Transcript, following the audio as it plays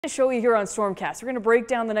To show you here on Stormcast. We're going to break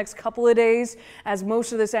down the next couple of days as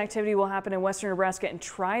most of this activity will happen in western Nebraska and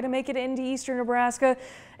try to make it into eastern Nebraska.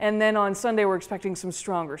 And then on Sunday, we're expecting some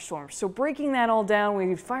stronger storms. So breaking that all down,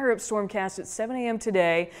 we fire up Stormcast at 7 a.m.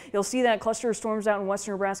 today. You'll see that cluster of storms out in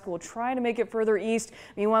western Nebraska will try to make it further east.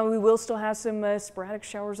 Meanwhile, we will still have some sporadic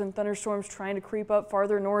showers and thunderstorms trying to creep up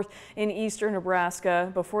farther north in eastern Nebraska.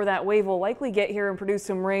 Before that wave will likely get here and produce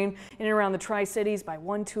some rain in and around the Tri-Cities by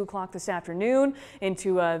 2 o'clock this afternoon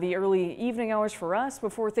into the early evening hours for us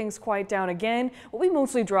before things quiet down again. We'll be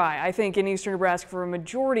mostly dry, I think, in eastern Nebraska for a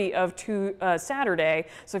majority of Saturday.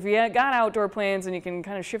 So if you got outdoor plans and you can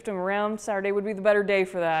kind of shift them around, Saturday would be the better day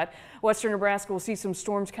for that. Western Nebraska will see some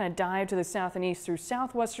storms kind of dive to the south and east through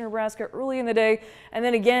southwestern Nebraska early in the day and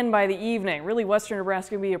then again by the evening. Really, western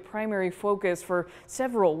Nebraska will be a primary focus for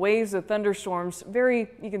several waves of thunderstorms. You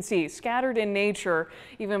can see, scattered in nature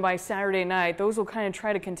even by Saturday night. Those will kind of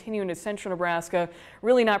try to continue into central Nebraska.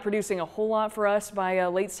 Really not producing a whole lot for us by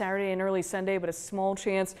late Saturday and early Sunday, but a small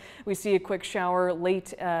chance we see a quick shower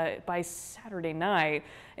late by Saturday night.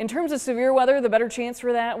 In terms of severe weather, the better chance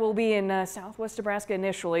for that will be in southwest Nebraska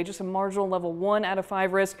initially, just a marginal level 1 out of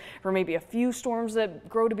 5 risk for maybe a few storms that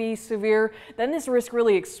grow to be severe. Then this risk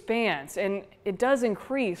really expands, and it does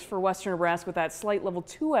increase for western Nebraska with that slight level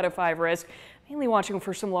 2 out of 5 risk. Mainly watching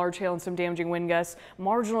for some large hail and some damaging wind gusts.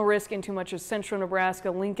 Marginal risk into much of central Nebraska,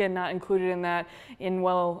 Lincoln not included in that,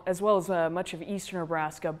 as well as much of eastern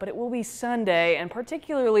Nebraska. But it will be Sunday, and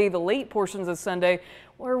particularly the late portions of Sunday,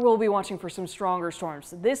 where we'll be watching for some stronger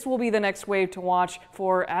storms. This will be the next wave to watch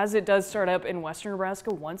for as it does start up in western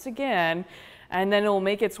Nebraska once again. And then it'll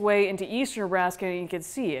make its way into eastern Nebraska, and you can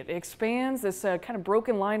see it expands this kind of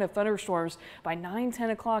broken line of thunderstorms by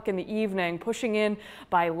 9-10 o'clock in the evening, pushing in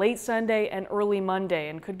by late Sunday and early Monday,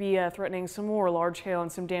 and could be threatening some more large hail and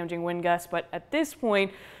some damaging wind gusts. But at this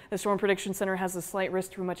point, the Storm Prediction Center has a slight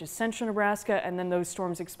risk through much of central Nebraska, and then those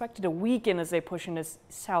storms expected to weaken as they push into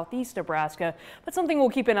southeast Nebraska. But something we'll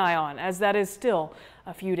keep an eye on, as that is still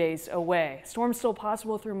a few days away. Storms still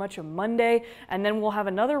possible through much of Monday, and then we'll have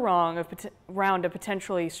another round of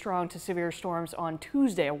potentially strong to severe storms on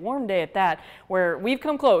Tuesday, a warm day at that, where we've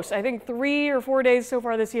come close. I think 3 or 4 days so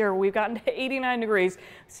far this year, we've gotten to 89 degrees.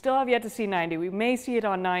 Still have yet to see 90. We may see it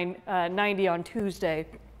on 90 on Tuesday,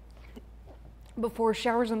 before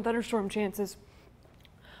showers and thunderstorm chances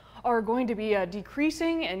are going to be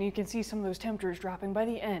decreasing, and you can see some of those temperatures dropping by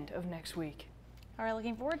the end of next week. All right,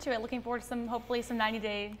 looking forward to it. Looking forward to hopefully some 90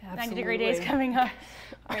 degree days coming up.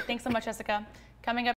 All right, thanks so much, Jessica. Coming up.